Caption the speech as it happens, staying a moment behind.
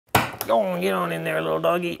Go on, get on in there, little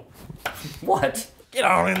doggy. What? Get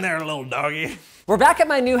on in there, little doggy. We're back at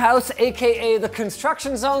my new house, AKA the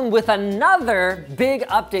construction zone, with another big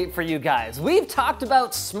update for you guys. We've talked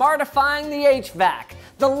about smartifying the HVAC,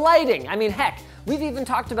 the lighting. I mean, heck, we've even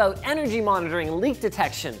talked about energy monitoring and leak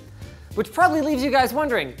detection, which probably leaves you guys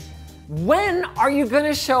wondering, when are you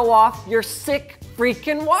gonna show off your sick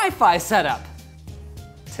freaking Wi-Fi setup?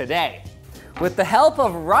 Today. With the help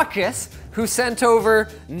of Ruckus, who sent over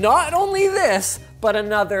not only this, but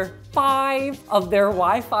another 5 of their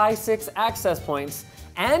Wi-Fi 6 access points,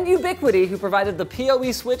 and Ubiquiti, who provided the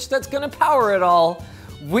PoE switch that's gonna power it all,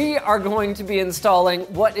 we are going to be installing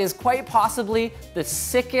what is quite possibly the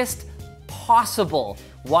sickest possible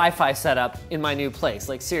Wi-Fi setup in my new place.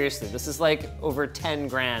 Like seriously, this is like over 10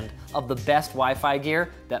 grand of the best Wi-Fi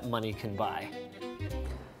gear that money can buy.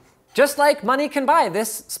 Just like money can buy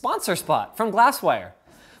this sponsor spot from Glasswire.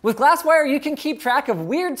 With Glasswire, you can keep track of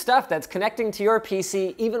weird stuff that's connecting to your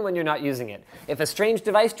PC even when you're not using it. If a strange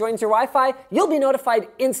device joins your Wi-Fi, you'll be notified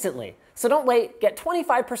instantly. So don't wait, get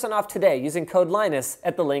 25% off today using code Linus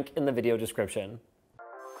at the link in the video description.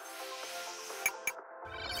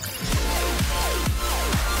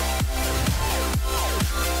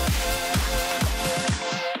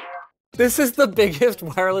 This is the biggest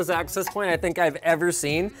wireless access point I think I've ever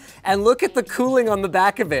seen. And look at the cooling on the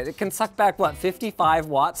back of it. It can suck back, what, 55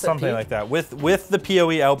 watts? Something like that. With the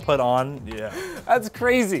PoE output on, yeah. That's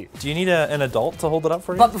crazy. Do you need an adult to hold it up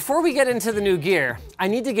for you? But before we get into the new gear, I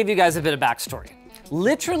need to give you guys a bit of backstory.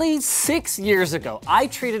 Literally 6 years ago, I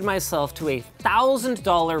treated myself to a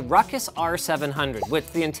 $1,000 Ruckus R700,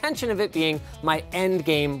 with the intention of it being my end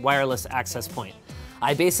game wireless access point.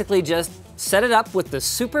 I basically just set it up with the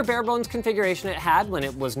super bare bones configuration it had when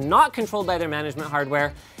it was not controlled by their management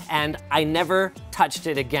hardware, and I never touched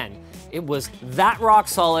it again. It was that rock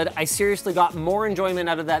solid. I seriously got more enjoyment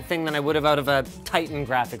out of that thing than I would have out of a Titan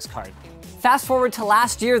graphics card. Fast forward to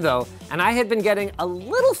last year though, and I had been getting a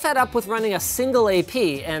little fed up with running a single AP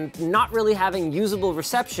and not really having usable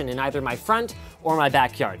reception in either my front or my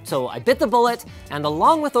backyard. So I bit the bullet, and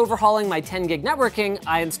along with overhauling my 10 gig networking,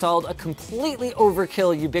 I installed a completely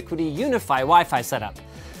overkill Ubiquiti Unify Wi-Fi setup.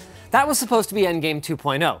 That was supposed to be Endgame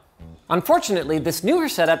 2.0. Unfortunately, this newer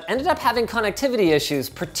setup ended up having connectivity issues,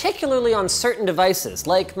 particularly on certain devices,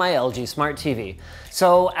 like my LG Smart TV.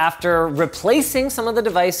 So after replacing some of the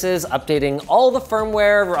devices, updating all the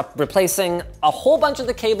firmware, replacing a whole bunch of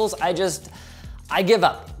the cables, I give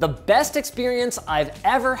up. The best experience I've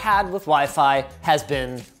ever had with Wi-Fi has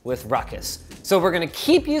been with Ruckus. So we're gonna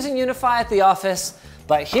keep using Unify at the office,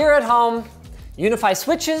 but here at home, Unify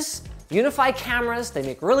switches, Unify cameras, they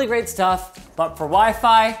make really great stuff, but for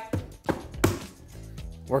Wi-Fi,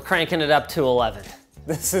 we're cranking it up to 11.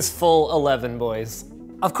 This is full 11, boys.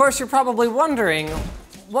 Of course, you're probably wondering,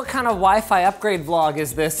 what kind of Wi-Fi upgrade vlog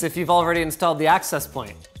is this if you've already installed the access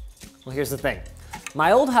point? Well, here's the thing.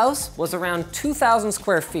 My old house was around 2,000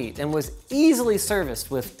 square feet and was easily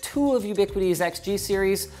serviced with 2 of Ubiquiti's XG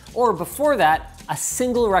series, or before that, a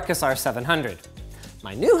single Ruckus R700.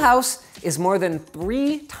 My new house is more than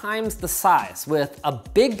 3 times the size, with a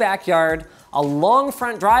big backyard, a long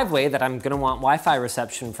front driveway that I'm gonna want Wi-Fi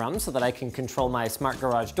reception from so that I can control my smart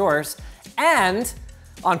garage doors, and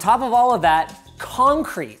on top of all of that,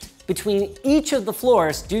 concrete between each of the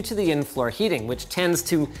floors due to the in-floor heating, which tends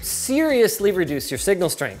to seriously reduce your signal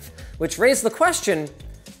strength. Which raised the question,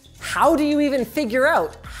 how do you even figure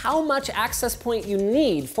out how much access point you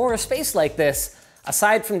need for a space like this,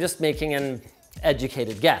 aside from just making an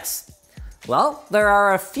educated guess? Well, there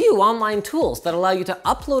are a few online tools that allow you to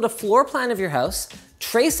upload a floor plan of your house,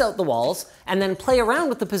 trace out the walls, and then play around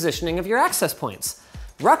with the positioning of your access points.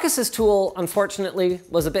 Ruckus's tool, unfortunately,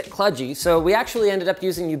 was a bit kludgy, so we actually ended up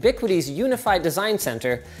using Ubiquiti's Unified Design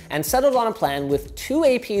Center and settled on a plan with 2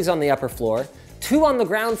 APs on the upper floor, 2 on the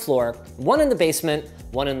ground floor, 1 in the basement,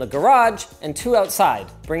 1 in the garage, and 2 outside,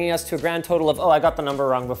 bringing us to a grand total of, oh, I got the number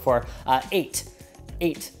wrong before,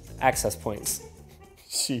 8 access points.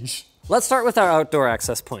 Sheesh. Let's start with our outdoor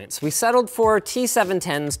access points. We settled for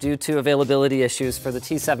T710s due to availability issues for the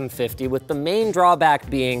T750, with the main drawback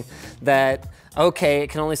being that, okay, it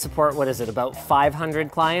can only support, what is it, about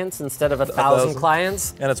 500 clients instead of 1,000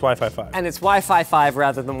 clients? And it's Wi-Fi 5. And it's Wi-Fi 5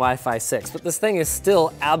 rather than Wi-Fi 6, but this thing is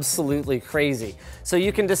still absolutely crazy. So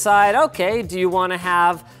you can decide, okay, do you want to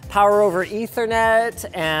have power over Ethernet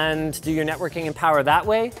and do your networking and power that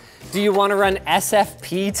way? Do you want to run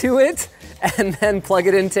SFP to it and then plug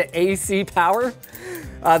it into AC power?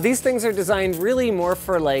 These things are designed really more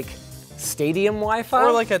for like stadium Wi-Fi.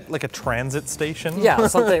 Or like a transit station. Yeah,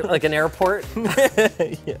 something like an airport.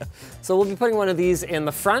 Yeah. So we'll be putting one of these in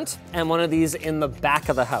the front and one of these in the back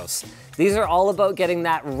of the house. These are all about getting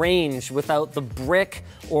that range without the brick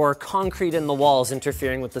or concrete in the walls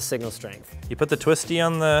interfering with the signal strength. You put the twisty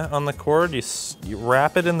on the cord, you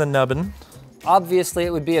wrap it in the nubbin. Obviously,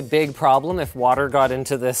 it would be a big problem if water got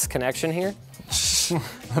into this connection here.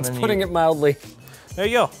 That's putting it mildly. There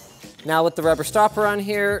you go. Now with the rubber stopper on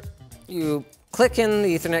here, you click in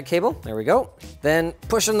the Ethernet cable, there we go. Then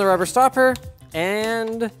push in the rubber stopper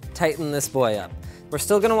and tighten this boy up. We're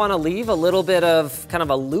still gonna wanna leave a little bit of kind of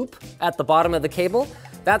a loop at the bottom of the cable.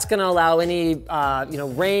 That's gonna allow any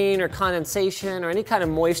rain or condensation or any kind of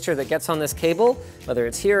moisture that gets on this cable, whether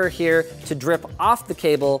it's here or here, to drip off the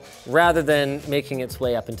cable rather than making its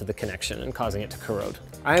way up into the connection and causing it to corrode.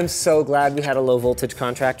 I am so glad we had a low voltage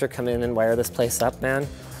contractor come in and wire this place up, man.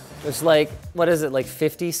 There's like, what is it, like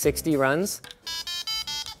 50, 60 runs?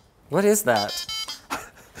 What is that?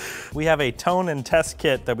 We have a tone and test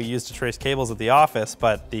kit that we use to trace cables at the office,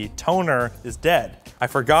 but the toner is dead. I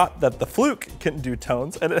forgot that the Fluke can do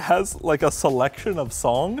tones, and it has like a selection of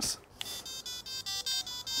songs.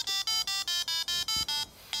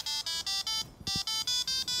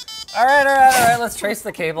 All right, let's trace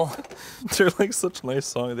the cable. They're like such nice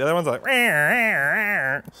songs. The other one's like,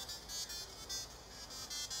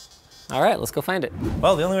 all right, let's go find it.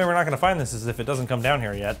 well, the only way we're not gonna find this is if it doesn't come down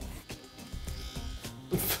here yet.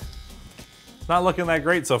 Not looking that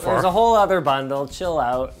great so far. There's a whole other bundle, chill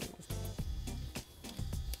out.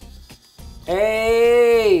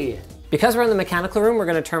 Hey! Because we're in the mechanical room, we're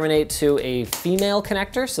gonna terminate to a female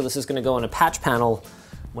connector. So this is gonna go in a patch panel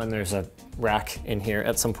when there's a rack in here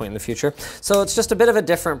at some point in the future. So it's just a bit of a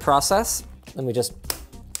different process. Let me just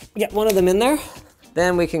get one of them in there.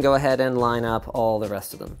 Then we can go ahead and line up all the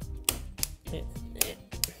rest of them.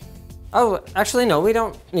 Oh, actually, no, we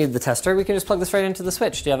don't need the tester. We can just plug this right into the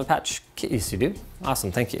switch. Do you have a patch kit? Yes, you do.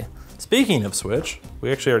 Awesome, thank you. Speaking of switch,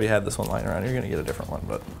 we actually already had this one lying around. You're gonna get a different one,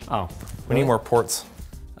 but Oh, we need more ports.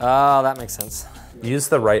 Oh, that makes sense. Use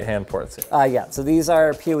the right-hand ports. Yeah, so these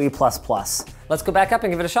are PoE++. Let's go back up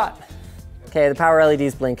and give it a shot. Okay, the power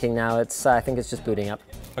LED's blinking now. It's, I think it's just booting up.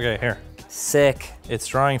 Okay, here. Sick. It's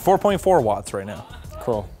drawing 4.4 watts right now.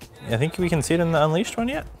 Cool. I think we can see it in the Unleashed one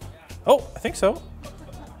yet. Oh, I think so.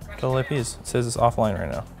 IPs. It says it's offline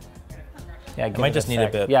right now. Yeah, I might just need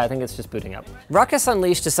a bit. Yeah, I think it's just booting up. Ruckus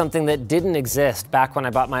Unleashed is something that didn't exist back when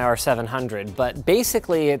I bought my R700, but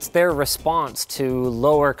basically it's their response to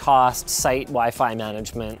lower cost site Wi-Fi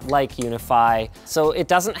management like Unify. So it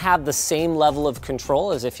doesn't have the same level of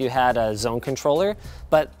control as if you had a zone controller,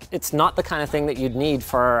 but it's not the kind of thing that you'd need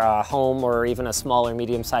for a home or even a small or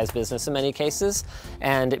medium-sized business in many cases.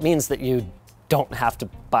 And it means that you don't have to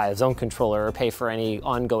buy a zone controller or pay for any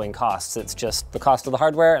ongoing costs. It's just the cost of the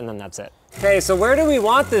hardware and then that's it. Okay, so where do we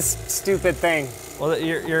want this stupid thing? Well,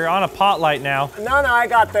 you're on a pot light now. No, I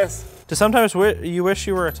got this. Do sometimes you wish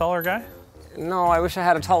you were a taller guy? No, I wish I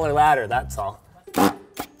had a taller ladder, that's all.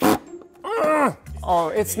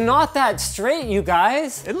 Oh, it's not that straight, you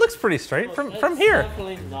guys. It looks pretty straight from here.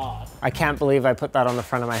 Definitely not. I can't believe I put that on the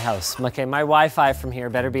front of my house. Okay, my Wi-Fi from here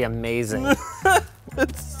better be amazing.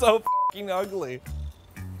 It's so fucking ugly.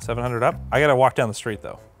 700 up. I gotta walk down the street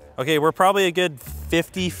though. Okay, we're probably a good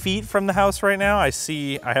 50 feet from the house right now. I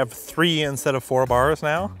have 3 instead of 4 bars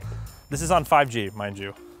now. This is on 5G, mind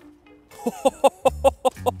you.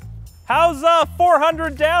 How's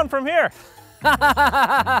 400 down from here?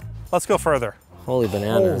 Let's go further. Holy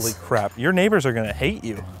bananas. Holy crap, your neighbors are gonna hate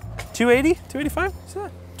you. 280, 285,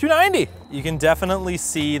 290. You can definitely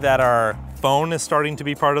see that our phone is starting to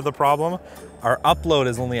be part of the problem. Our upload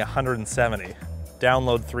is only 170,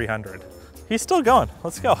 download 300. He's still going,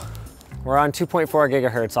 let's go. We're on 2.4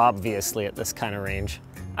 gigahertz, obviously, at this kind of range.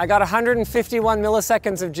 I got 151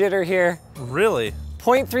 milliseconds of jitter here. Really?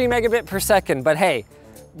 0.3 megabit per second, but hey,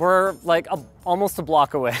 we're like almost a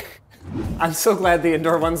block away. I'm so glad the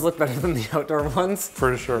indoor ones look better than the outdoor ones.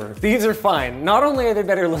 For sure. These are fine. Not only are they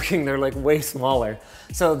better looking, they're like way smaller.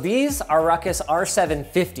 So these are Ruckus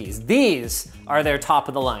R750s. These are their top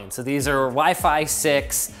of the line. So these are Wi-Fi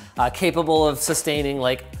 6, capable of sustaining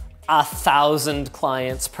like 1,000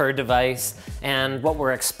 clients per device. And what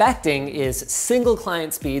we're expecting is single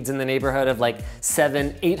client speeds in the neighborhood of like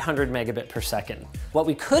 700-800 megabit per second. What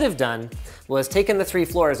we could have done was taken the 3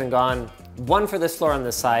 floors and gone 1 for this floor on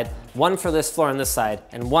this side, 1 for this floor on this side,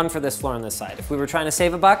 and 1 for this floor on this side. If we were trying to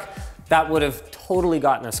save a buck, that would have totally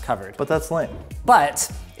gotten us covered. But that's lame. But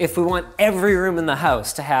if we want every room in the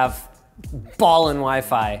house to have ballin'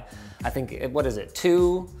 Wi-Fi, I think, what is it,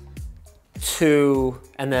 2 2,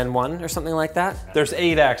 and then 1 or something like that? There's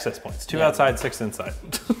 8 access points, 2 outside, 6 inside.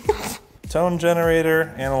 Tone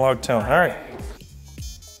generator, analog tone. All right.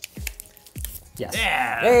 Yes.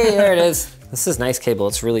 Yeah. Hey, there it is. This is nice cable.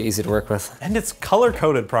 It's really easy to work with. And it's color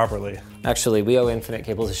coded properly. Actually, we owe Infinite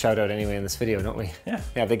Cables a shout out anyway in this video, don't we? Yeah.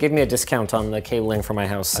 Yeah, they gave me a discount on the cabling for my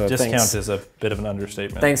house, so discount thanks. is a bit of an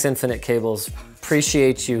understatement. Thanks, Infinite Cables.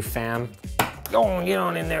 Appreciate you, fam. Go on, get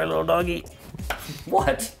on in there, little doggy.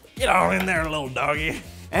 What? Get on in there, little doggy.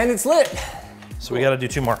 And it's lit. So we gotta do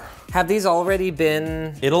 2 more. Have these already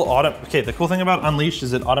been? Okay, the cool thing about Unleashed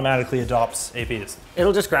is it automatically adopts APs.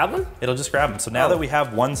 It'll just grab them? It'll just grab them. So now that we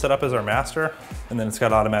have one set up as our master, and then it's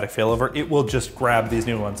got automatic failover, it will just grab these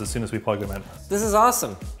new ones as soon as we plug them in. This is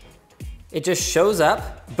awesome. It just shows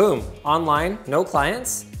up, boom, online, no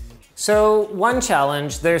clients. So one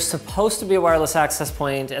challenge, there's supposed to be a wireless access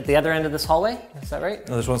point at the other end of this hallway, is that right?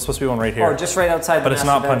 No, there's supposed to be one right here. Or just right outside but it's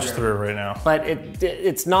not punched through right now. But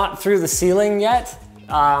it's not through the ceiling yet.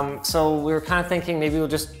 So we were kind of thinking maybe we'll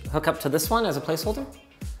just hook up to this one as a placeholder,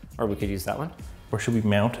 or we could use that one. Where should we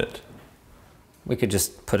mount it? We could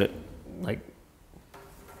just put it like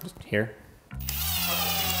just here.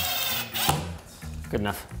 Good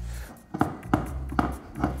enough.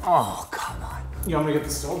 Oh, come on. You want me to get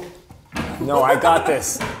the stove? No, I got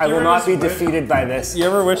this. I will not be defeated by this. You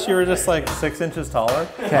ever wish you were just like 6 inches taller?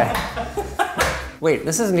 Okay. Wait,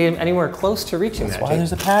 this isn't even anywhere close to reaching that. That's why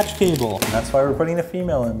there's a patch cable. And that's why we're putting a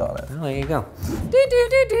female end on it. Oh, there you go.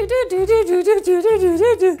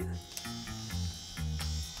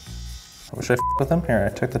 Should I f with them?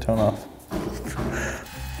 Here, I took the tone off.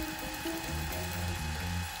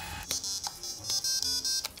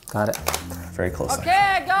 Got it. Very close. Okay,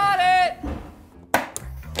 I got it.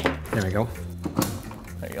 There we go.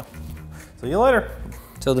 There you go. See you later.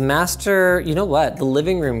 So the master, you know what? The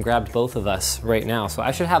living room grabbed both of us right now. So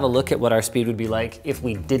I should have a look at what our speed would be like if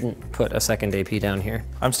we didn't put a second AP down here.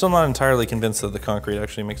 I'm still not entirely convinced that the concrete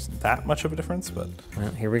actually makes that much of a difference, but.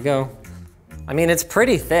 Well, here we go. I mean, it's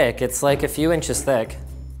pretty thick. It's like a few inches thick.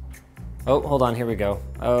 Oh, hold on, here we go.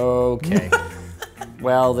 Okay.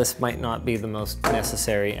 Well, this might not be the most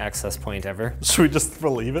necessary access point ever. Should we just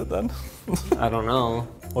relieve it then? I don't know.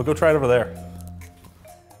 We'll go try it over there.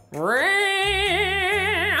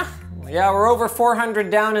 Yeah, we're over 400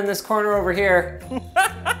 down in this corner over here.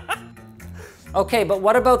 Okay, but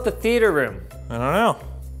what about the theater room? I don't know.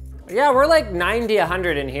 Yeah, we're like 90,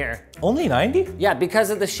 100 in here. Only 90? Yeah, because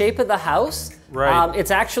of the shape of the house, right.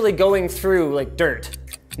 It's actually going through like dirt.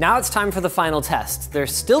 Now it's time for the final test.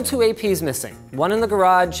 There's still 2 APs missing, one in the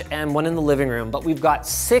garage and one in the living room, but we've got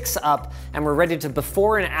 6 up and we're ready to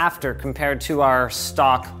before and after compared to our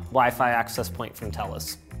stock Wi-Fi access point from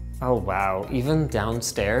TELUS. Oh wow, even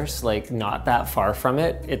downstairs, like not that far from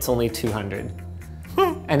it, it's only 200.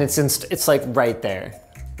 And it's like right there.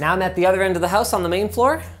 Now I'm at the other end of the house on the main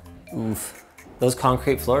floor. Oof, those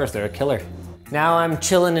concrete floors, they're a killer. Now I'm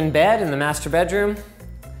chilling in bed in the master bedroom.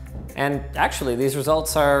 And actually these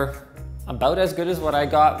results are about as good as what I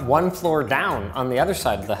got 1 floor down on the other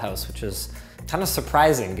side of the house, which is kind of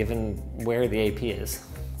surprising given where the AP is.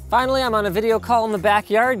 Finally, I'm on a video call in the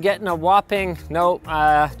backyard getting a whopping, no,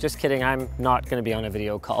 just kidding, I'm not gonna be on a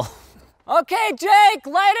video call. Okay, Jake,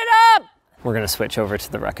 light it up! We're gonna switch over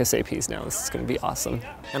to the Ruckus APs now. This is gonna be awesome.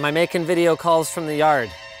 Am I making video calls from the yard?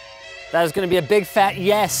 That is gonna be a big fat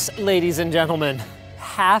yes, ladies and gentlemen.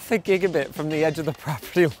 Half a gigabit from the edge of the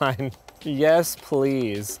property line. Yes,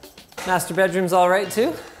 please. Master bedroom's all right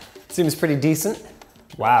too? Seems pretty decent.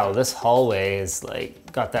 Wow, this hallway is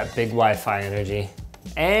like, got that big Wi-Fi energy.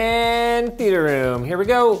 And theater room, here we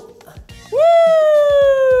go. Woo!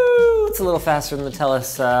 It's a little faster than the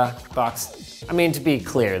TELUS box. I mean, to be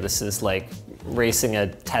clear, this is like racing a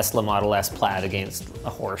Tesla Model S Plaid against a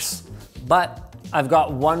horse. But I've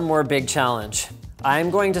got one more big challenge. I'm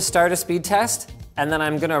going to start a speed test and then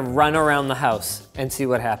I'm gonna run around the house and see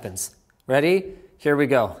what happens. Ready? Here we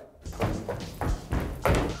go.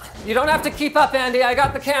 You don't have to keep up, Andy, I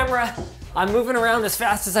got the camera. I'm moving around as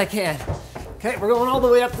fast as I can. Okay, we're going all the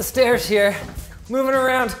way up the stairs here. Moving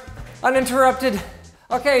around, uninterrupted.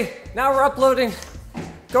 Okay, now we're uploading.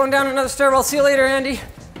 Going down another stairwell. See you later, Andy.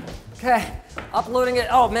 Okay, uploading it.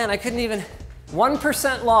 Oh man, I couldn't even.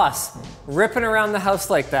 1% loss, ripping around the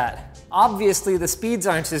house like that. Obviously, the speeds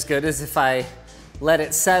aren't as good as if I let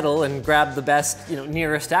it settle and grab the best,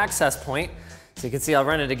 nearest access point. So you can see I'll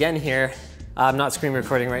run it again here. I'm not screen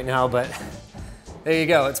recording right now, but there you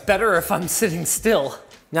go. It's better if I'm sitting still.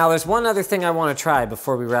 Now there's one other thing I want to try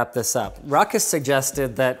before we wrap this up. Ruckus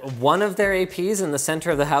suggested that one of their APs in the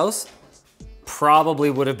center of the house probably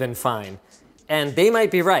would have been fine. And they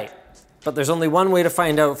might be right. but there's only one way to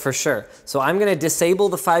find out for sure. So I'm gonna disable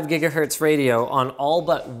the 5 gigahertz radio on all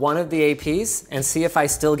but one of the APs and see if I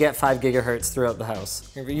still get 5 gigahertz throughout the house.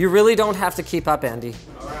 You really don't have to keep up, Andy.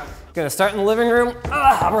 All right. Gonna start in the living room.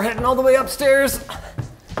 We're heading all the way upstairs.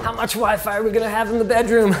 How much Wi-Fi are we gonna have in the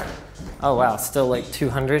bedroom? Oh wow, still like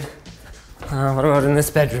 200. What about in this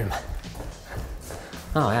bedroom?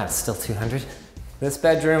 Oh yeah, it's still 200. This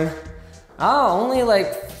bedroom, oh, only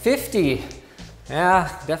like 50.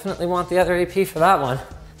 Yeah, definitely want the other AP for that one.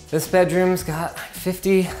 This bedroom's got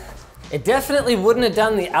 50. It definitely wouldn't have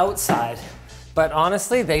done the outside, but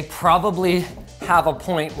honestly, they probably have a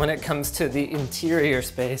point when it comes to the interior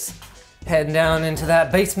space. Heading down into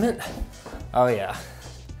that basement. Oh yeah.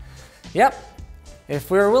 Yep,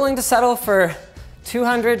 if we were willing to settle for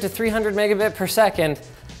 200 to 300 megabit per second,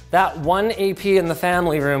 that one AP in the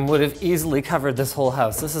family room would have easily covered this whole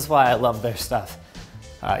house. This is why I love their stuff.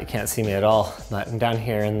 You can't see me at all, but I'm down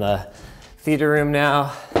here in the theater room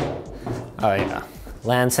now. Oh yeah,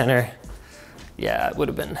 LAN center. Yeah, it would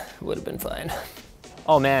have been fine.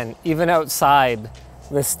 Oh man, even outside,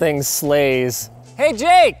 this thing slays. Hey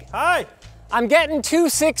Jake! Hi! I'm getting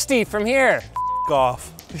 260 from here. F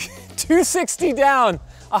off. 260 down,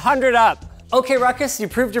 100 up. Okay, Ruckus, you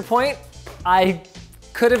proved your point. I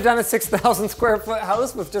could have done a 6,000 square foot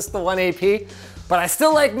house with just the one AP, but I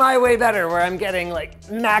still like my way better where I'm getting like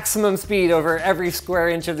maximum speed over every square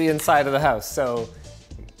inch of the inside of the house. So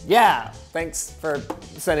yeah, thanks for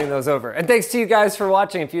sending those over. And thanks to you guys for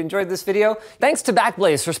watching. If you enjoyed this video, thanks to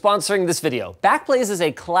Backblaze for sponsoring this video. Backblaze is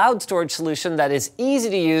a cloud storage solution that is easy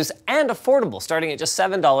to use and affordable, starting at just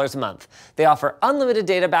 $7 a month. They offer unlimited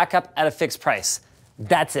data backup at a fixed price.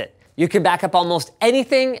 That's it. You can back up almost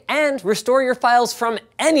anything and restore your files from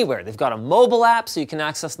anywhere. They've got a mobile app so you can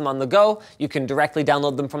access them on the go. You can directly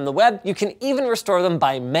download them from the web. You can even restore them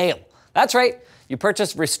by mail. That's right. You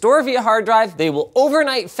purchase Restore via hard drive, they will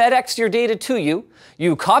overnight FedEx your data to you,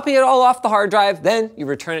 you copy it all off the hard drive, then you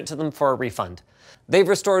return it to them for a refund. They've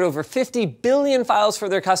restored over 50 billion files for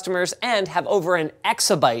their customers and have over an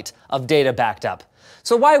exabyte of data backed up.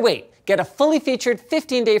 So why wait? Get a fully featured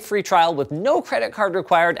 15-day free trial with no credit card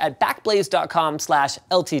required at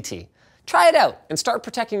backblaze.com/LTT. Try it out and start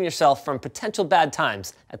protecting yourself from potential bad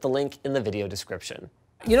times at the link in the video description.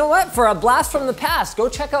 You know what? For a blast from the past, go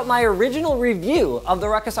check out my original review of the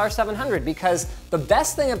Ruckus R700 because the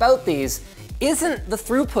best thing about these isn't the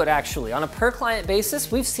throughput actually. On a per client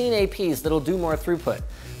basis, we've seen APs that'll do more throughput.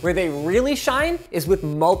 Where they really shine is with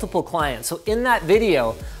multiple clients. So in that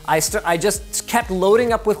video, I just kept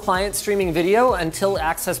loading up with clients streaming video until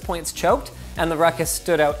access points choked and the Ruckus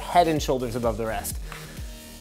stood out head and shoulders above the rest.